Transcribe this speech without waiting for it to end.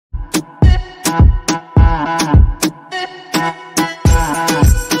Hey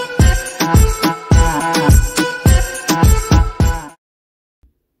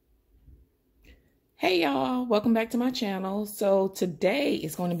y'all, welcome back to my channel. So today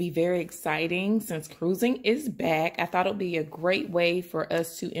is going to be very exciting since cruising is back. I thought it would be a great way for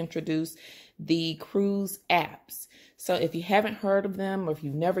us to introduce the cruise apps. So if you haven't heard of them or if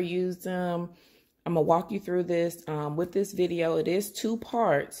you've never used them, I'm gonna walk you through this with this video. It is 2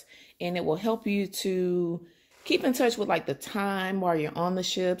 parts and it will help you to keep in touch with like the time while you're on the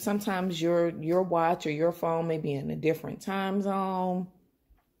ship. Sometimes your watch or your phone may be in a different time zone.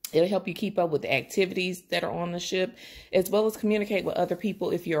 It'll help you keep up with the activities that are on the ship, as well as communicate with other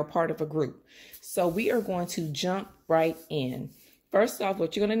people if you're a part of a group. So we are going to jump right in. First off,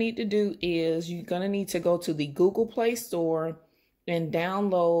 what you're going to need to do is you're going to need to go to the Google Play Store and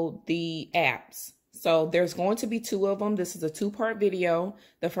download the apps. So there's going to be 2 of them. This is a 2-part video.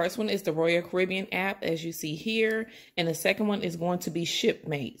 The first one is the Royal Caribbean app, as you see here. And the second one is going to be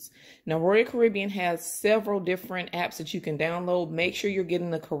Shipmates. Now, Royal Caribbean has several different apps that you can download. Make sure you're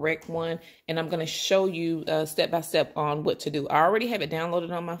getting the correct one. And I'm going to show you step by step on what to do. I already have it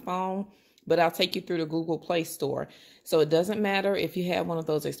downloaded on my phone, but I'll take you through the Google Play Store. So it doesn't matter if you have one of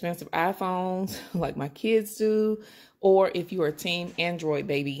those expensive iPhones like my kids do, or if you are Team Android,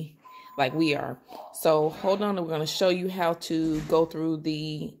 baby, like we are. So hold on, we're going to show you how to go through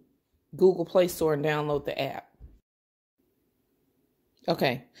the Google Play Store and download the app.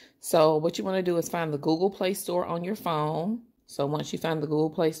 Okay, so what you want to do is find the Google Play Store on your phone. So once you find the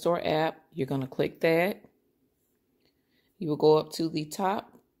Google Play Store app, you're going to click that. You will go up to the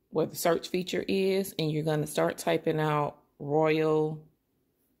top where the search feature is, and you're going to start typing out Royal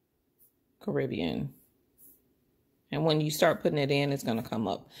Caribbean. And when you start putting it in, it's going to come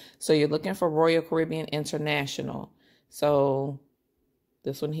up. So you're looking for Royal Caribbean International. So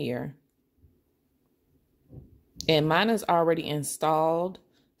this one here. And mine is already installed.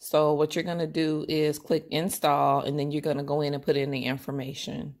 So what you're going to do is click install, and then you're going to go in and put in the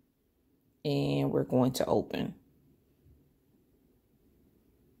information. And we're going to open.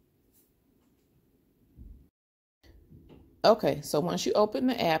 Okay, so once you open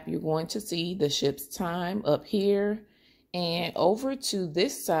the app, you're going to see the ship's time up here. And over to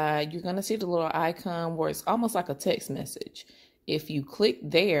this side, you're going to see the little icon where it's almost like a text message. If you click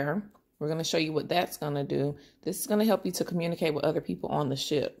there, we're going to show you what that's going to do. This is going to help you to communicate with other people on the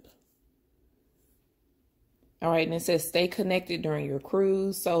ship. All right, and it says stay connected during your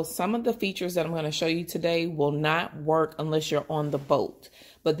cruise. So some of the features that I'm going to show you today will not work unless you're on the boat.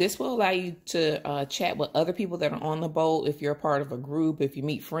 But this will allow you to chat with other people that are on the boat. If you're a part of a group, if you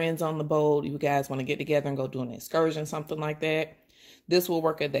meet friends on the boat, you guys want to get together and go do an excursion, something like that. This will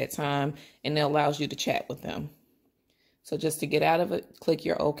work at that time, and it allows you to chat with them. So just to get out of it, click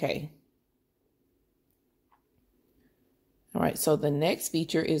your OK. All right, so the next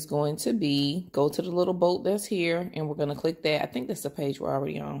feature is going to be, go to the little boat that's here, and we're going to click that. I think that's the page we're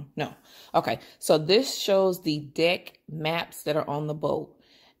already on. No. Okay, so this shows the deck maps that are on the boat.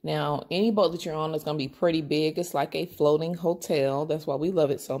 Now, any boat that you're on is going to be pretty big. It's like a floating hotel. That's why we love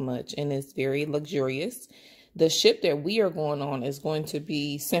it so much, and it's very luxurious. The ship that we are going on is going to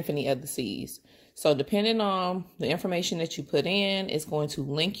be Symphony of the Seas. So depending on the information that you put in, it's going to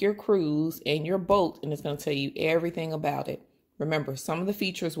link your cruise and your boat, and it's going to tell you everything about it. Remember, some of the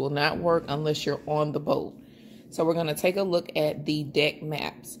features will not work unless you're on the boat. So we're going to take a look at the deck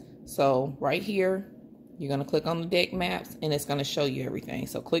maps. So right here, you're going to click on the deck maps, and it's going to show you everything.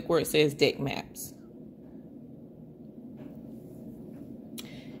 So click where it says deck maps.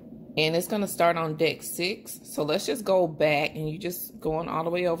 And it's going to start on deck 6. So let's just go back, and you just going all the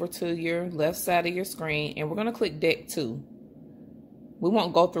way over to your left side of your screen, and we're going to click deck 2. We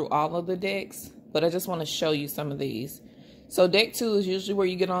won't go through all of the decks, but I just want to show you some of these. So deck 2 is usually where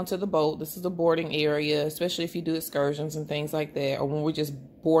you get onto the boat. This is the boarding area, especially if you do excursions and things like that, or when we're just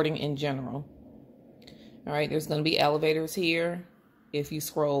boarding in general. All right, there's going to be elevators here. If you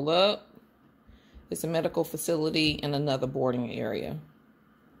scroll up, it's a medical facility and another boarding area.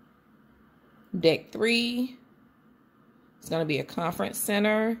 Deck 3 is going to be a conference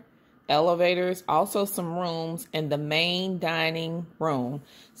center, elevators, also some rooms, and the main dining room.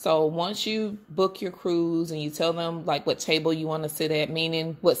 So once you book your cruise and you tell them like what table you want to sit at,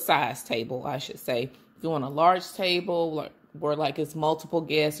 meaning what size table, I should say. If you want a large table where like it's multiple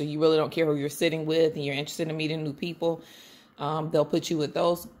guests, or you really don't care who you're sitting with and you're interested in meeting new people, they'll put you with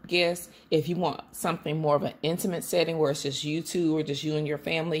those guests. If you want something more of an intimate setting where it's just you two or just you and your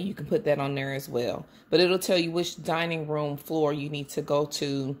family, you can put that on there as well. But it'll tell you which dining room floor you need to go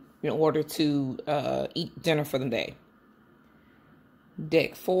to in order to eat dinner for the day.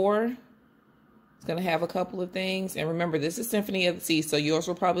 Deck 4 It's going to have a couple of things. And remember, this is Symphony of the Seas, so yours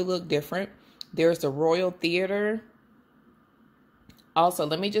will probably look different. There's the Royal Theater. Also,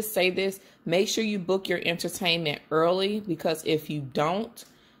 let me just say this. Make sure you book your entertainment early, because if you don't,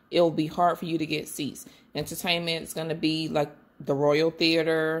 it'll be hard for you to get seats. Entertainment is going to be like the Royal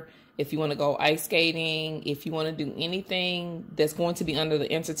Theater. If you want to go ice skating, if you want to do anything that's going to be under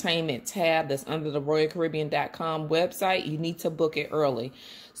the entertainment tab that's under the RoyalCaribbean.com website, you need to book it early.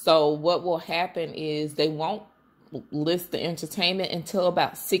 So what will happen is they won't list the entertainment until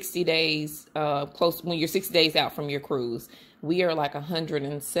about 60 days, when you're 60 days out from your cruise. We are like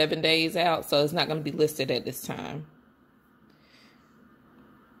 107 days out, so it's not going to be listed at this time.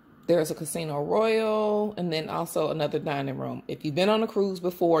 There's a Casino Royal, and then also another dining room. If you've been on a cruise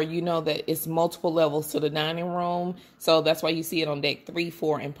before, you know that it's multiple levels to the dining room. So that's why you see it on deck 3,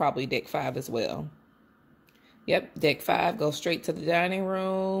 4, and probably deck 5 as well. Yep, deck 5 goes straight to the dining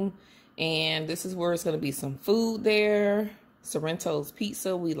room. And this is where it's going to be some food there. Sorrento's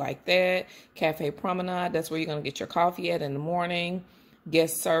Pizza, we like that. Cafe Promenade, that's where you're going to get your coffee at in the morning.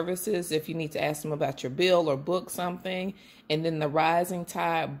 Guest services, if you need to ask them about your bill or book something. And then the Rising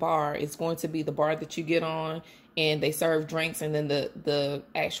Tide Bar is going to be the bar that you get on, and they serve drinks, and then the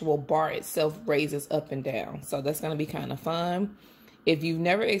actual bar itself raises up and down. So that's going to be kind of fun. If you've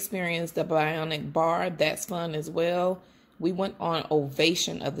never experienced the Bionic Bar, that's fun as well. We went on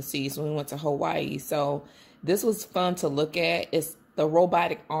Ovation of the Seas when we went to Hawaii. So this was fun to look at. It's the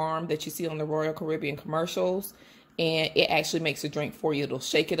robotic arm that you see on the Royal Caribbean commercials. And it actually makes a drink for you. It'll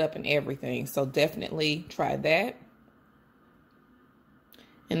shake it up and everything. So definitely try that.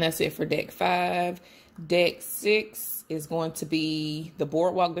 And that's it for deck 5. Deck 6 is going to be the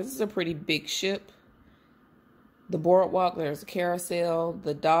Boardwalk. This is a pretty big ship. The Boardwalk, there's a carousel.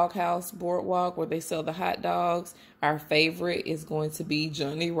 The Doghouse Boardwalk, where they sell the hot dogs. Our favorite is going to be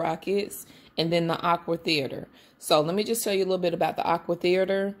Johnny Rockets. And then the Aqua Theater. So let me just tell you a little bit about the Aqua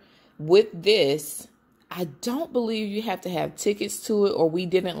Theater. With this, I don't believe you have to have tickets to it, or we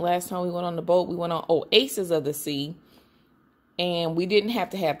didn't last time we went on the boat. We went on Oasis of the Sea, and we didn't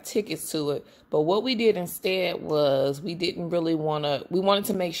have to have tickets to it. But what we did instead was we wanted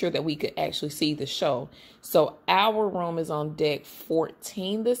to make sure that we could actually see the show. So our room is on deck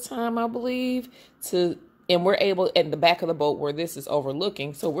 14 this time, I believe, and we're able, at the back of the boat where this is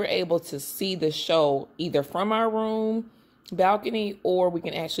overlooking, so we're able to see the show either from our room balcony, or we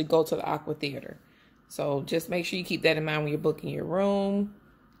can actually go to the Aqua Theater. So just make sure you keep that in mind when you're booking your room.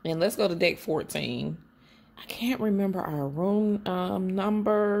 And let's go to deck 14. I can't remember our room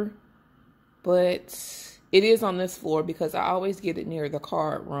number, but it is on this floor because I always get it near the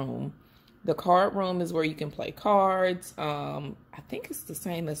card room. The card room is where you can play cards. I think it's the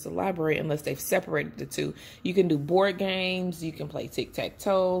same as the library unless they've separated the two. You can do board games. You can play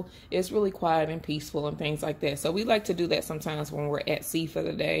tic-tac-toe. It's really quiet and peaceful and things like that. So we like to do that sometimes when we're at sea for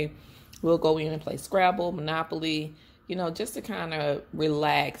the day. We'll go in and play Scrabble, Monopoly, you know, just to kind of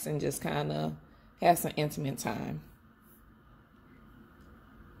relax and just kind of have some intimate time.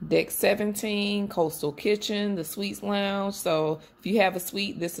 Deck 17, Coastal Kitchen, the Suites Lounge. So if you have a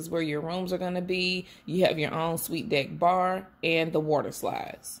suite, this is where your rooms are going to be. You have your own suite deck bar and the water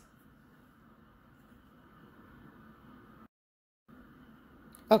slides.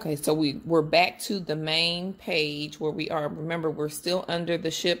 Okay, so we're back to the main page where we are. Remember, we're still under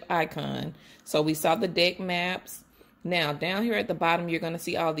the ship icon. So we saw the deck maps. Now, down here at the bottom, you're going to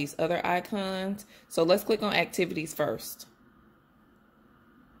see all these other icons. So let's click on activities first.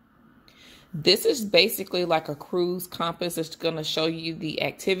 This is basically like a cruise compass. It's going to show you the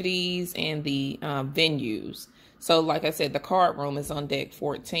activities and the venues. So like I said, the card room is on deck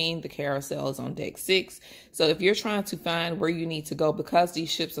 14. The carousel is on deck 6. So if you're trying to find where you need to go, because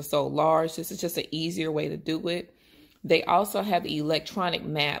these ships are so large, this is just an easier way to do it. They also have electronic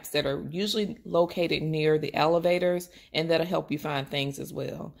maps that are usually located near the elevators, and that'll help you find things as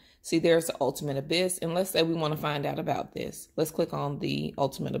well. See, there's the Ultimate Abyss. And let's say we want to find out about this. Let's click on the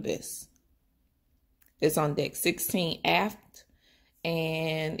Ultimate Abyss. It's on deck 16 aft,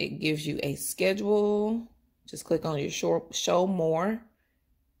 and it gives you a schedule. Just click on your show more.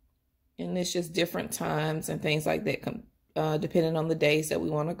 And it's just different times and things like that, depending on the days that we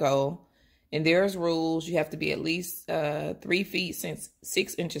want to go. And there's rules. You have to be at least 3 feet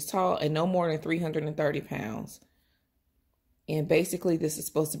 6 inches tall and no more than 330 pounds. And basically, this is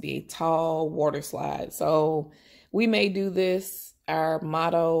supposed to be a tall water slide. So we may do this. Our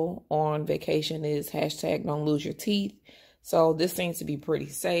motto on vacation is hashtag don't lose your teeth. So this seems to be pretty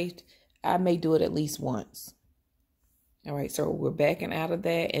safe. I may do it at least once. All right, so we're backing out of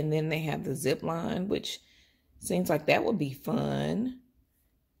that. And then they have the zip line, which seems like that would be fun.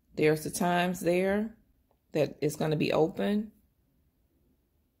 There's the times there that it's going to be open.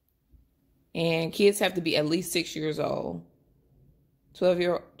 And kids have to be at least 6 years old.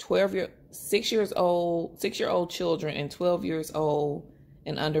 6-year-old children and 12 years old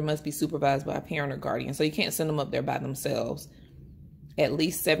and under must be supervised by a parent or guardian. So you can't send them up there by themselves. At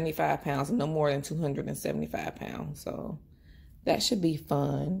least 75 pounds and no more than 275 pounds. So that should be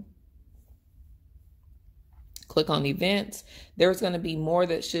fun. Click on events. There's going to be more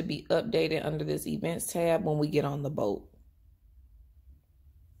that should be updated under this events tab when we get on the boat.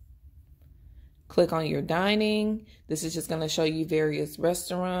 Click on your dining. This is just going to show you various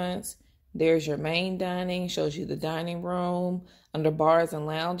restaurants. There's your main dining, shows you the dining room. Under bars and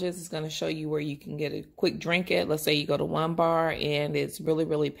lounges, it's going to show you where you can get a quick drink at. Let's say you go to one bar and it's really,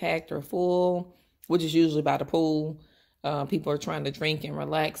 really packed or full, which is usually by the pool. People are trying to drink and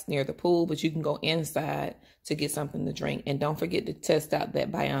relax near the pool, but you can go inside to get something to drink. And don't forget to test out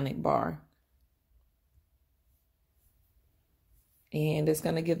that Bionic bar. And it's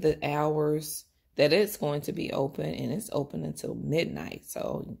going to give the hours that it's going to be open, and it's open until midnight.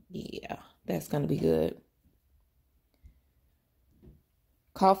 So yeah, that's going to be good.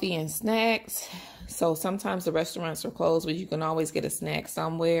 Coffee and snacks. So sometimes the restaurants are closed, but you can always get a snack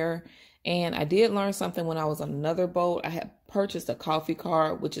somewhere. And I did learn something when I was on another boat. I had purchased a coffee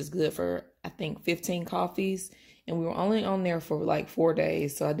cart, which is good for, I think, 15 coffees. And we were only on there for like 4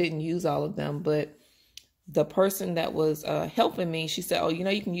 days, so I didn't use all of them. But the person that was helping me, she said, oh, you know,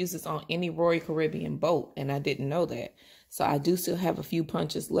 you can use this on any Royal Caribbean boat. And I didn't know that. So I do still have a few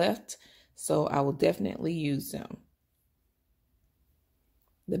punches left. So I will definitely use them.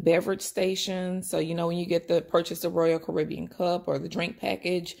 The beverage station. So, you know, when you get the purchase the Royal Caribbean cup or the drink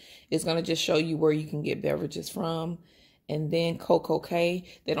package, it's going to just show you where you can get beverages from. And then CocoCay.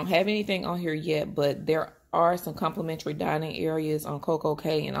 They don't have anything on here yet, but there are some complimentary dining areas on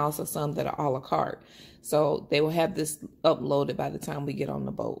CocoCay and also some that are a la carte. So they will have this uploaded by the time we get on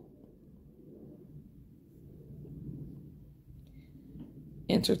the boat.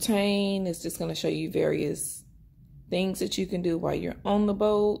 Entertain is just going to show you various things that you can do while you're on the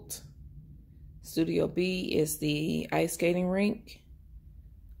boat. Studio B is the ice skating rink.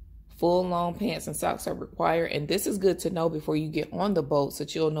 Full long pants and socks are required. And this is good to know before you get on the boat so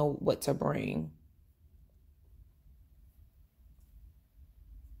that you'll know what to bring.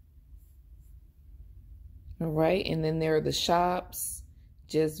 All right, and then there are the shops,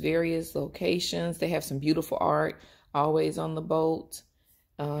 just various locations. They have some beautiful art always on the boat.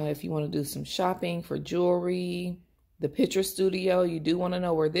 If you want to do some shopping for jewelry, the picture studio, you do want to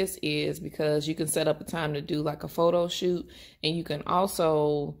know where this is because you can set up a time to do like a photo shoot, and you can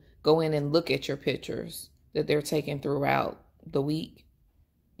also go in and look at your pictures that they're taking throughout the week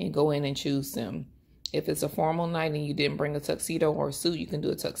and go in and choose them. If it's a formal night and you didn't bring a tuxedo or a suit, you can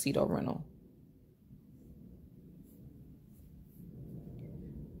do a tuxedo rental.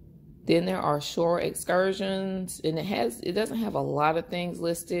 Then there are shore excursions, and it doesn't have a lot of things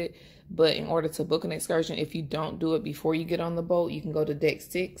listed, but in order to book an excursion, if you don't do it before you get on the boat, you can go to deck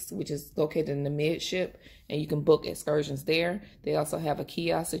 6, which is located in the midship, and you can book excursions there. They also have a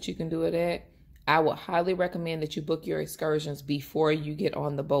kiosk that you can do it at. I would highly recommend that you book your excursions before you get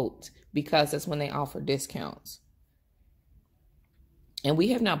on the boat because that's when they offer discounts. And we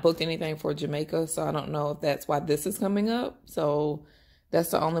have not booked anything for Jamaica, so I don't know if that's why this is coming up. So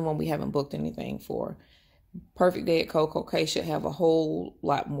that's the only one we haven't booked anything for. Perfect Day at CocoCay should have a whole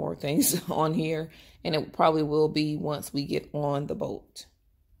lot more things on here, and it probably will be once we get on the boat.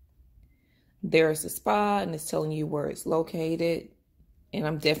 There's a spa, and it's telling you where it's located, and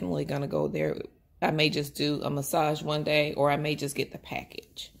I'm definitely going to go there. I may just do a massage one day, or I may just get the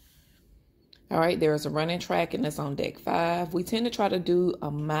package. All right, there's a running track, and it's on deck 5. We tend to try to do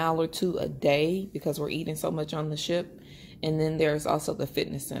a mile or 2 a day because we're eating so much on the ship. And then there's also the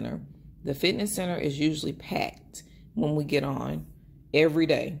fitness center. The fitness center is usually packed when we get on every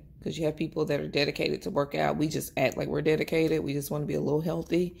day because you have people that are dedicated to work out. We just act like we're dedicated. We just want to be a little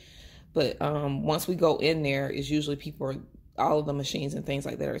healthy. But once we go in there, it's usually all of the machines and things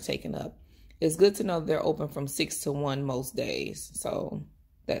like that are taken up. It's good to know they're open from 6 to 1 most days. So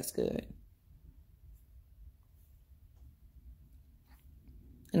that's good.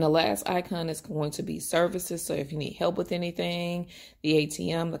 And the last icon is going to be services. So if you need help with anything, the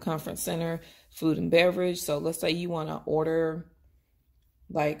ATM, the conference center, food and beverage. So let's say you want to order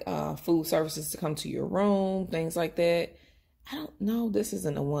like food services to come to your room, things like that. I don't know. This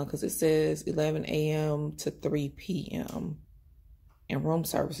isn't the one because it says 11 a.m. to 3 p.m. And room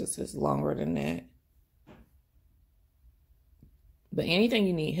services is longer than that. But anything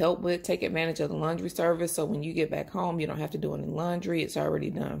you need help with, take advantage of the laundry service. So when you get back home, you don't have to do any laundry. It's already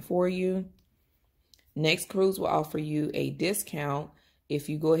done for you. Next Cruise will offer you a discount if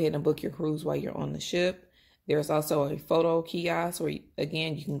you go ahead and book your cruise while you're on the ship. There's also a photo kiosk where,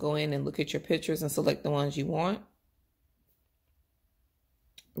 again, you can go in and look at your pictures and select the ones you want.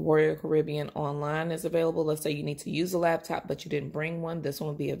 Royal Caribbean Online is available. Let's say you need to use a laptop, but you didn't bring one. This one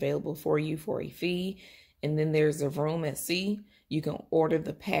will be available for you for a fee. And then there's a Room at Sea. You can order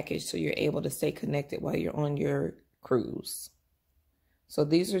the package so you're able to stay connected while you're on your cruise. So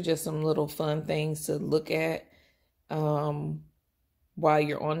these are just some little fun things to look at while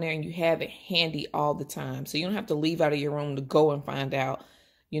you're on there, and you have it handy all the time. So you don't have to leave out of your room to go and find out,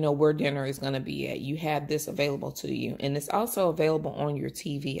 you know, where dinner is going to be at. You have this available to you. And it's also available on your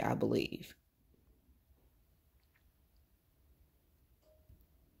TV, I believe.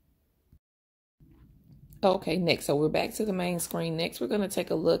 Okay, next. So we're back to the main screen. Next, we're going to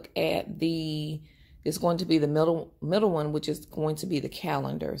take a look at it's going to be the middle one, which is going to be the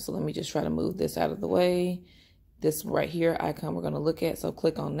calendar. So let me just try to move this out of the way. This right here icon we're going to look at. So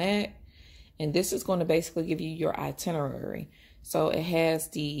click on that. And this is going to basically give you your itinerary. So it has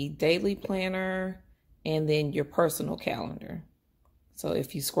the daily planner and then your personal calendar. So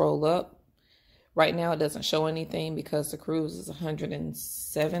if you scroll up, right now it doesn't show anything because the cruise is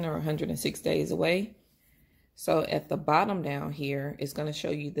 107 or 106 days away. So at the bottom down here, it's going to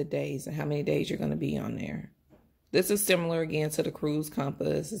show you the days and how many days you're going to be on there. This is similar again to the Cruise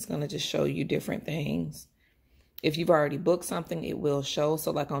Compass. It's going to just show you different things. If you've already booked something, it will show.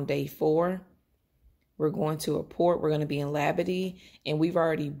 So like on day 4, we're going to a port. We're going to be in Labadee, and we've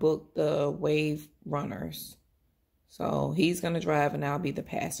already booked the Wave Runners. So he's going to drive and I'll be the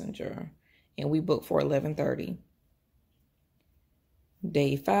passenger. And we booked for 11:30.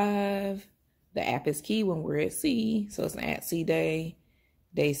 Day 5. The app is key when we're at sea, so it's an at-sea day.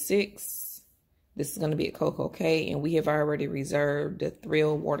 Day 6, this is going to be at Coco Cay, and we have already reserved the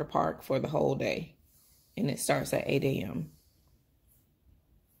Thrill Water Park for the whole day, and it starts at 8 a.m.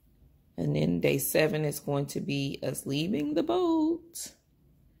 And then day 7 is going to be us leaving the boat.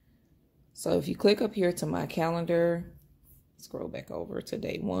 So if you click up here to my calendar, scroll back over to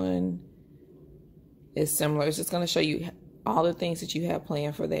day 1, it's similar. It's just going to show you all the things that you have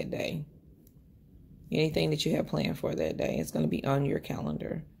planned for that day. Anything that you have planned for that day is going to be on your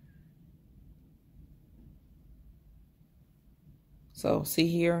calendar. So see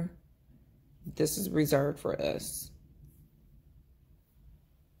here, this is reserved for us.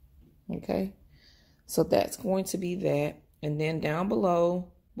 Okay, so that's going to be that. And then down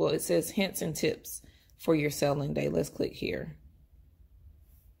below, well, it says hints and tips for your sailing day. Let's click here.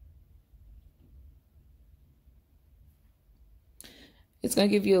 It's going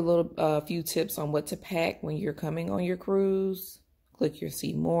to give you a few tips on what to pack when you're coming on your cruise. Click your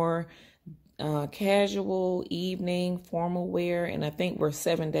see more. Casual, evening, formal wear. And I think we're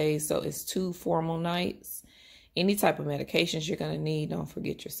 7 days, so it's 2 formal nights. Any type of medications you're going to need. Don't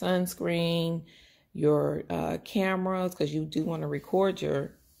forget your sunscreen, your cameras, because you do want to record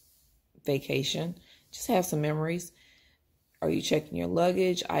your vacation. Just have some memories. Are you checking your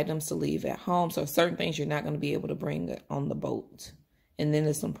luggage, items to leave at home? So certain things you're not going to be able to bring on the boat. And then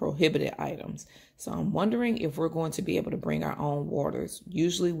there's some prohibited items. So I'm wondering if we're going to be able to bring our own waters.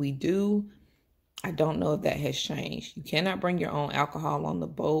 Usually we do. I don't know if that has changed. You cannot bring your own alcohol on the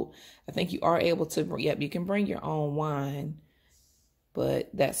boat. I think you are able to, yep, you can bring your own wine, but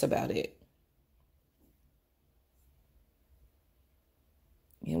that's about it.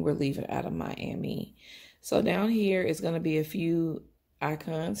 And we're leaving out of Miami. So down here is going to be a few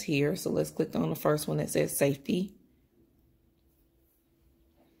icons here. So let's click on the first one that says safety.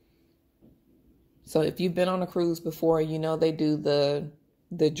 So if you've been on a cruise before, you know they do the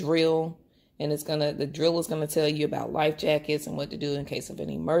drill, and the drill is gonna tell you about life jackets and what to do in case of an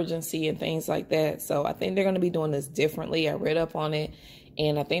emergency and things like that. So I think they're gonna be doing this differently. I read up on it,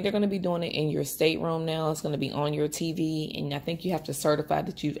 and I think they're gonna be doing it in your stateroom now. It's gonna be on your TV, and I think you have to certify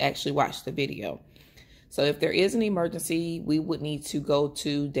that you've actually watched the video. So if there is an emergency, we would need to go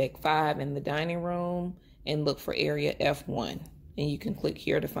to deck 5 in the dining room and look for area F1, and you can click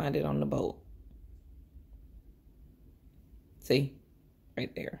here to find it on the boat. See,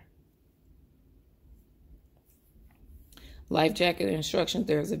 right there. Life jacket instructions.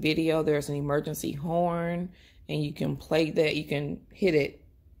 There's a video. There's an emergency horn, and you can play that. You can hit it.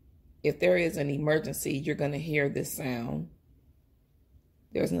 If there is an emergency, you're going to hear this sound.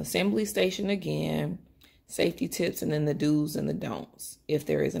 There's an assembly station again, safety tips, and then the do's and the don'ts if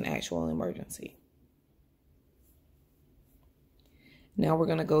there is an actual emergency. Now we're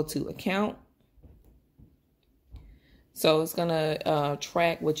going to go to account. So it's going to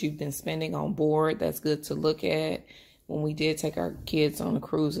track what you've been spending on board. That's good to look at. When we did take our kids on the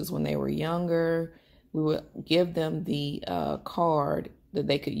cruises when they were younger, we would give them the card that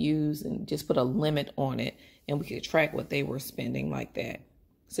they could use and just put a limit on it, and we could track what they were spending like that.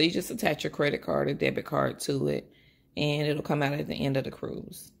 So you just attach your credit card or debit card to it, and it'll come out at the end of the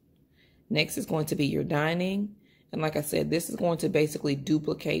cruise. Next is going to be your dining. And like I said, this is going to basically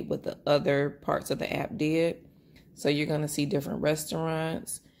duplicate what the other parts of the app did. So you're going to see different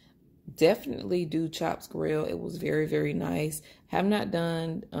restaurants. Definitely do Chops Grill. It was very, very nice. Have not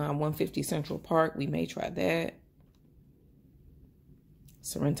done 150 Central Park. We may try that.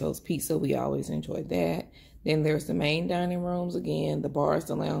 Sorrento's Pizza. We always enjoyed that. Then there's the main dining rooms again, the bars,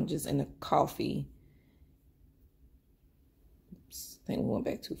 the lounges, and the coffee. Oops, I think we went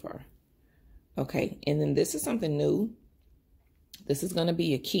back too far. Okay, and then this is something new. This is going to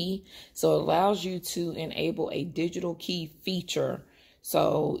be a key. So it allows you to enable a digital key feature.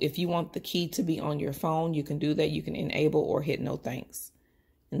 So if you want the key to be on your phone, you can do that. You can enable or hit no thanks.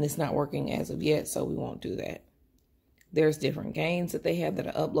 And it's not working as of yet, so we won't do that. There's different games that they have that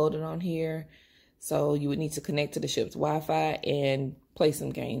are uploaded on here. So you would need to connect to the ship's Wi-Fi and play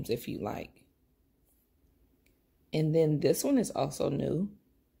some games if you like. And then this one is also new.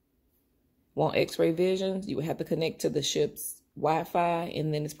 Want X-ray visions? You would have to connect to the ship's Wi-Fi,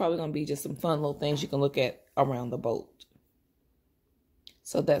 and then it's probably going to be just some fun little things you can look at around the boat.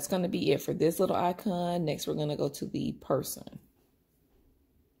 So that's going to be it for this little icon. Next, we're going to go to the person.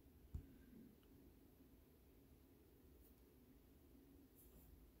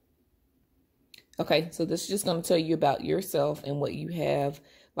 Okay, so this is just going to tell you about yourself and what you have,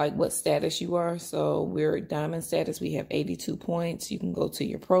 like what status you are. So we're diamond status. We have 82 points. You can go to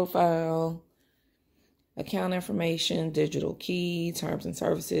your profile, account information, digital key, terms and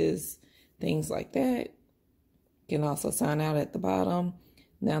services, things like that. You can also sign out at the bottom.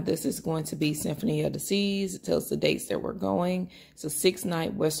 Now this is going to be Symphony of the Seas. It tells the dates that we're going. It's a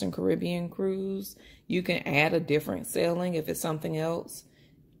 6-night Western Caribbean cruise. You can add a different sailing if it's something else.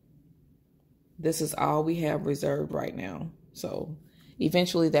 This is all we have reserved right now. So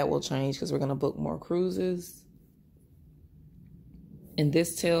eventually that will change because we're going to book more cruises. And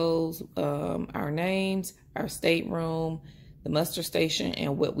this tells our names, our stateroom, the muster station,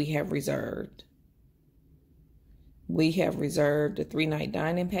 and what we have reserved. We have reserved a 3-night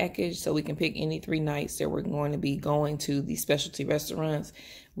dining package, so we can pick any 3 nights that we're going to be going to the specialty restaurants.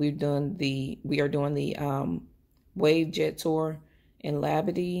 We are doing the Wave Jet Tour in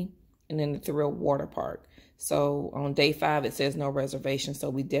Labadee, and then the Thrill Water Park. So on day 5, it says no reservation, so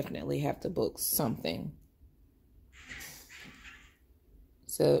we definitely have to book something.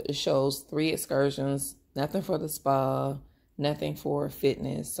 So it shows 3 excursions, nothing for the spa, nothing for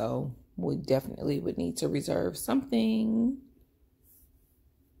fitness. So we definitely would need to reserve something.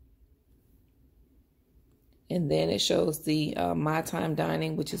 And then it shows the My Time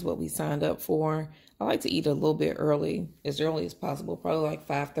Dining, which is what we signed up for. I like to eat a little bit early as possible, probably like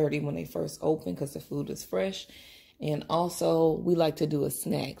 5:30 when they first open because the food is fresh. And also, we like to do a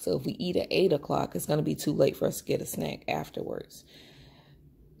snack. So if we eat at 8 o'clock, it's going to be too late for us to get a snack afterwards.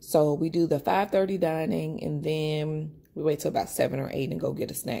 So we do the 5:30 dining, and then we wait till about 7 or 8 and go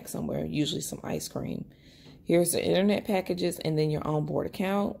get a snack somewhere, usually some ice cream. Here's the internet packages and then your onboard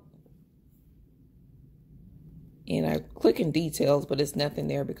account. And I click in details, but it's nothing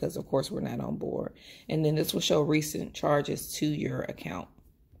there because, of course, we're not on board. And then this will show recent charges to your account.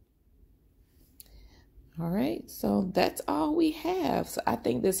 All right, so that's all we have. So I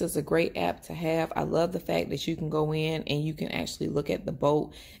think this is a great app to have. I love the fact that you can go in and you can actually look at the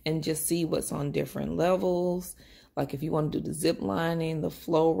boat and just see what's on different levels. Like if you want to do the zip lining, the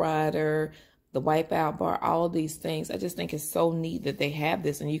flow rider, the wipeout bar, all of these things. I just think it's so neat that they have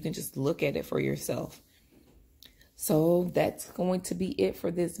this and you can just look at it for yourself. So that's going to be it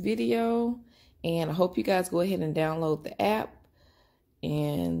for this video. And I hope you guys go ahead and download the app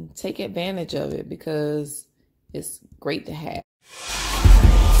and take advantage of it because it's great to have.